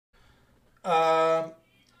Tokyo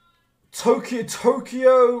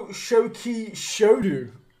Shoki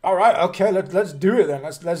Shodou. All right, okay, let's do it then.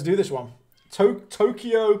 Let's do this one.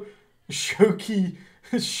 Tokyo Shoki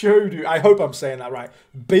Shodou. I hope I'm saying that right.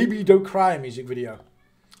 Baby Don't Cry music video.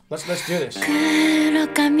 Let's do this.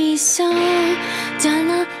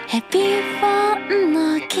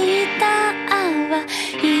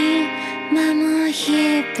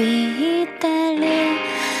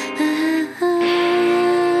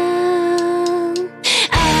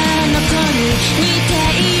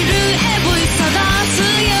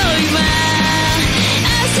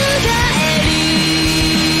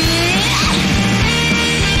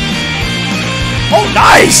 Oh,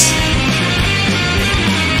 nice!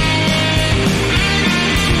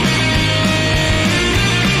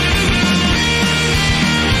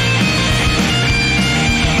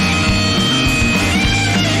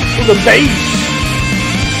 Oh, the bass!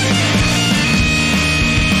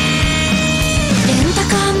 レンタ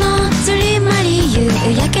カーの釣りまり夕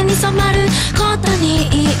焼けに染まることに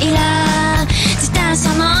イラ自転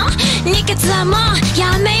車の二欠はもう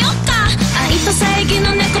やめよっか愛と正義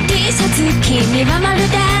の猫 T シャツ君はまる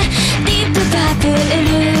でディープパープル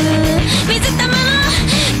水玉の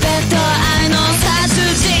ベッド愛の殺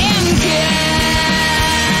人鬼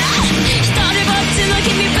一人ぼっちの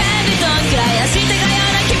君ベイビードンクライ明日が夜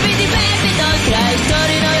な君にベイビードンクライ一人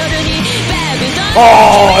の夜にベイビードンクライ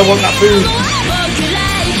Oh, I want that food.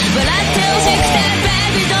 笑ってほしくてベ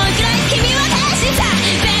イビードンクライ君は天使さ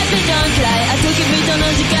ベイビードンクライあと君と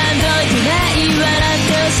の時間どいくらい笑って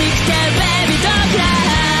ほしくてベイビードンクライ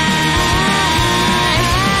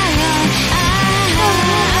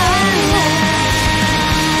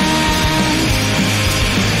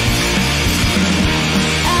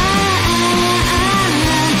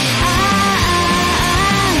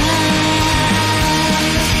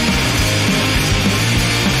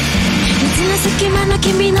隙間の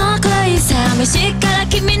君の恋寂しいから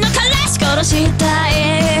君の彼氏殺したい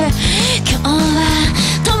今日は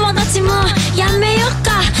友達もやめよっ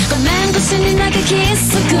かごめん越しに投げキ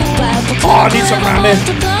スグッバイ僕の声は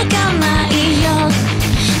届かないよ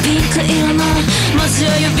ピンク色の文字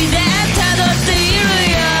を指で辿ってい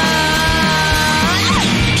るよ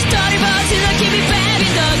一人ぼっちの君ベイビ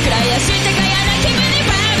ードンクライ明日が嫌な君にベ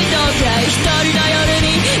イビードンクライ一人の夜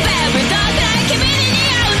にベイビードンクライ君に似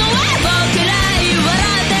合うのは僕ら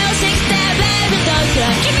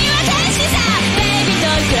君は天使さベイビード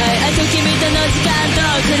ンクライあと君との時間ど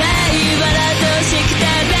うくらい笑ってほしくて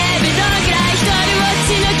ベイビードンクライ一人ぼっ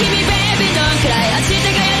ちの君ベイビードンクライ明日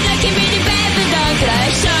が夜な君にベイビードンクライ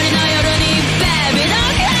一人の夜にベイビードン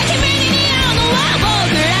クライ君に似合うのは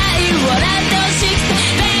僕ら笑ってほしくて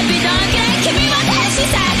ベイビードンクライ君は天使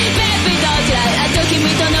さベイビードンクライあと君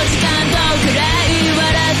との時間どうくらい笑っ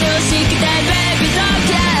てほしくてベイビードン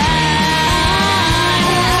クライ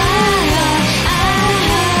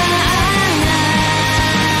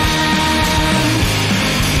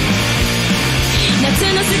夏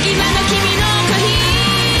の隙間の君のコーヒー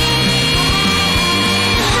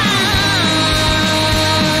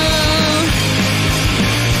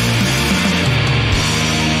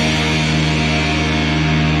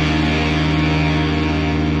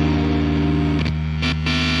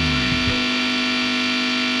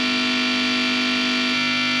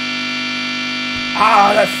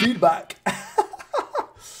Ah, that feedback.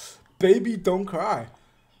 Baby Don't Cry.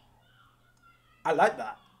 I like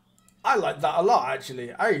that. I like that a lot,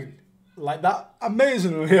 actually. I like that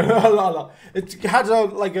amazingly. a lot. It had a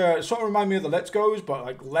like a sort of remind me of the Let's Go's, but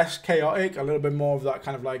like less chaotic, a little bit more of that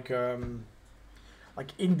kind of like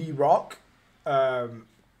indie rock.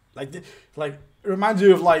 Like it reminds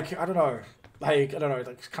you of like I don't know, like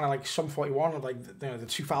kind of like Sum 41 or like the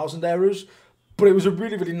 2000 eras. But it was a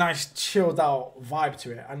really, really nice, chilled out vibe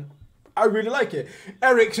to it. And I really like it.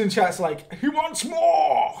 Eric's in chat's like, he wants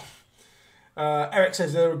more! Eric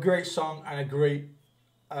says they're a great song and a great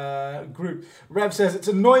group. Rev says it's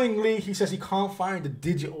annoyingly, he says he can't find a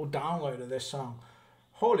digital download of this song.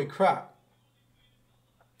 Holy crap.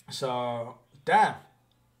 So, damn.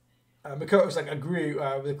 Makoto's like, agree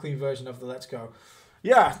with a clean version of the Let's Go.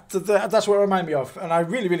 Yeah, that's what it reminded me of, and I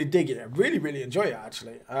really, really dig it. I really, really enjoy it,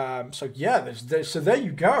 actually. So yeah, so there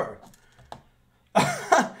you go.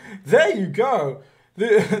 There you go.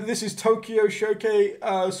 This is Tokyo Shoki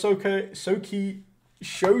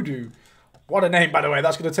Shodou. What a name, by the way.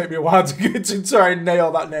 That's going to take me a while to try and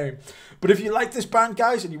nail that name. But if you like this band,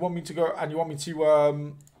 guys, and you want me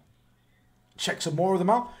to check some more of them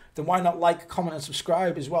out, then why not like, comment, and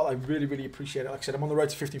subscribe as well? I really, really appreciate it. Like I said, I'm on the road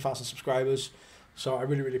to 15,000 subscribers. So I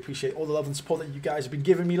really, really appreciate all the love and support that you guys have been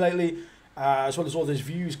giving me lately. as well as all those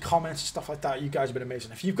views, comments, stuff like that. You guys have been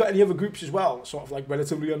amazing. If you've got any other groups as well, sort of like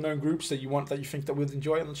relatively unknown groups that you think that we'd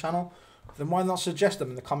enjoy on the channel, then why not suggest them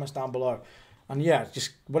in the comments down below? And yeah,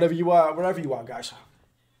 just whatever you are, wherever you are, guys,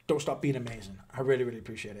 don't stop being amazing. I really, really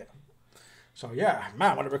appreciate it. So yeah,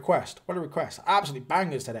 man, what a request. What a request. Absolutely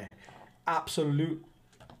bangers today. Absolute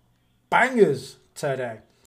bangers today.